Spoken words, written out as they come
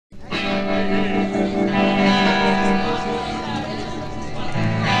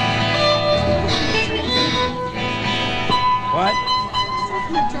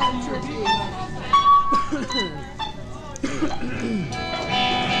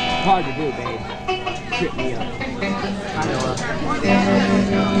Hard to do, babe. Trip me up. I know.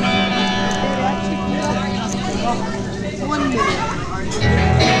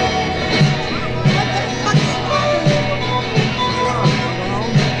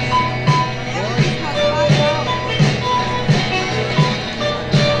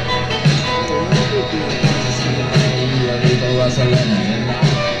 1 minute.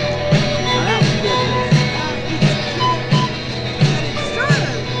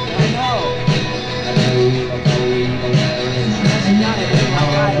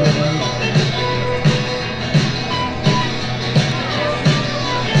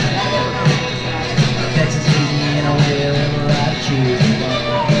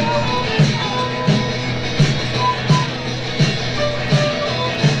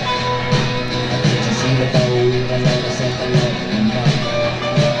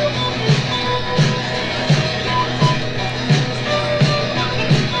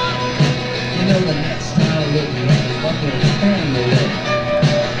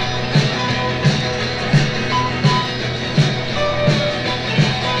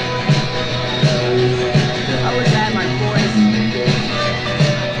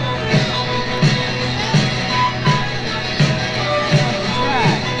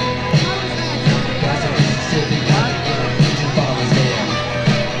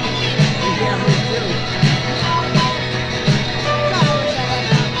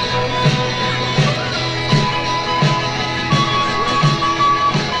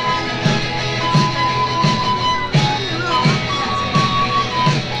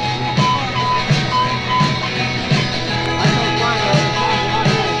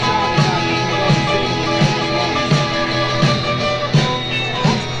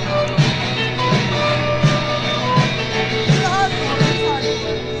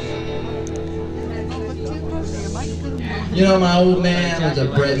 You know, my old man was a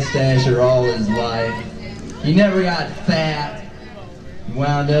bread stasher all his life. He never got fat. He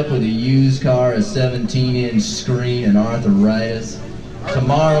wound up with a used car, a 17-inch screen, and arthritis.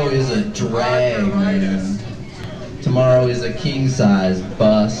 Tomorrow is a drag, man. Tomorrow is a king-size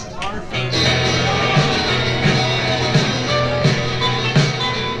bust.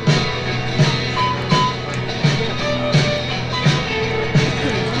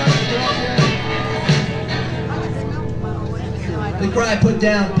 They cry, put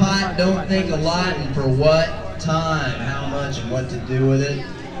down pot, don't think a lot, and for what time, how much, and what to do with it.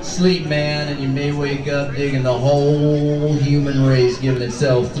 Sleep, man, and you may wake up digging the whole human race, giving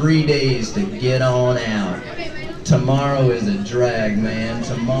itself 3 days to get on out. Tomorrow is a drag, man.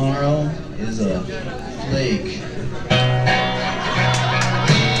 Tomorrow is a flake.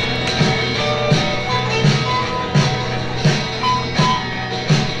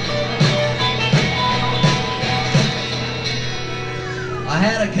 I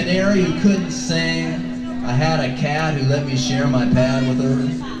had a canary who couldn't sing. I had a cat who let me share my pad with her.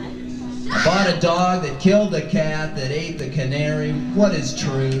 I bought a dog that killed the cat that ate the canary. What is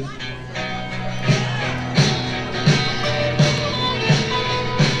truth?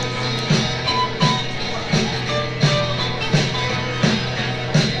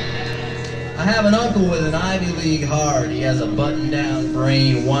 I have an uncle with an Ivy League heart. He has a button-down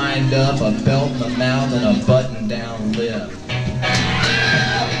brain, wind up, a belt in the mouth, and a button-down lip.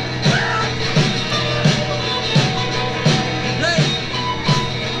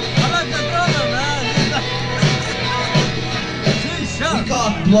 We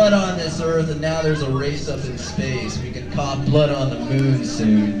coughed blood on this earth, and now there's a race up in space. We can cough blood on the moon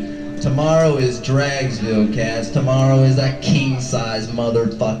soon. Tomorrow is Dragsville, cats. Tomorrow is a king-size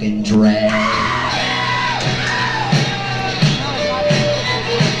motherfucking drag.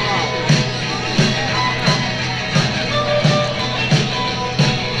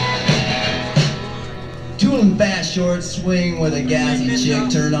 Tooling fast short swing with a gassy chick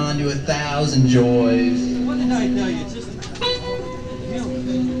turned on to 1,000 joys. What did I tell you? Just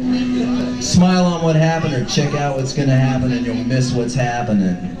smile on what happened or check out what's gonna happen and you'll miss what's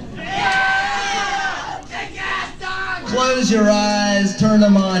happening. Close your eyes, turn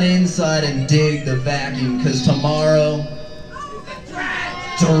them on inside and dig the vacuum, cause tomorrow,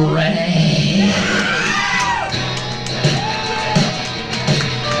 drag.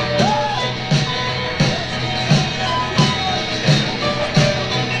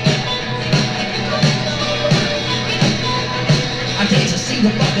 I can't just see the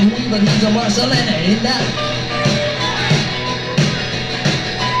fucking Weevil, he's a Marcel and ain't that.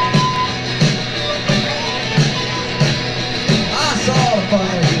 Fire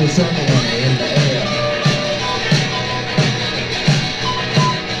to a circle in the air.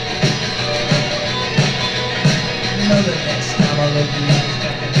 You know the next time I look at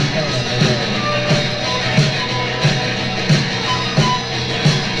you,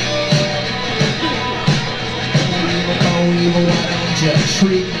 just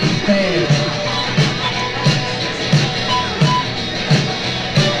freak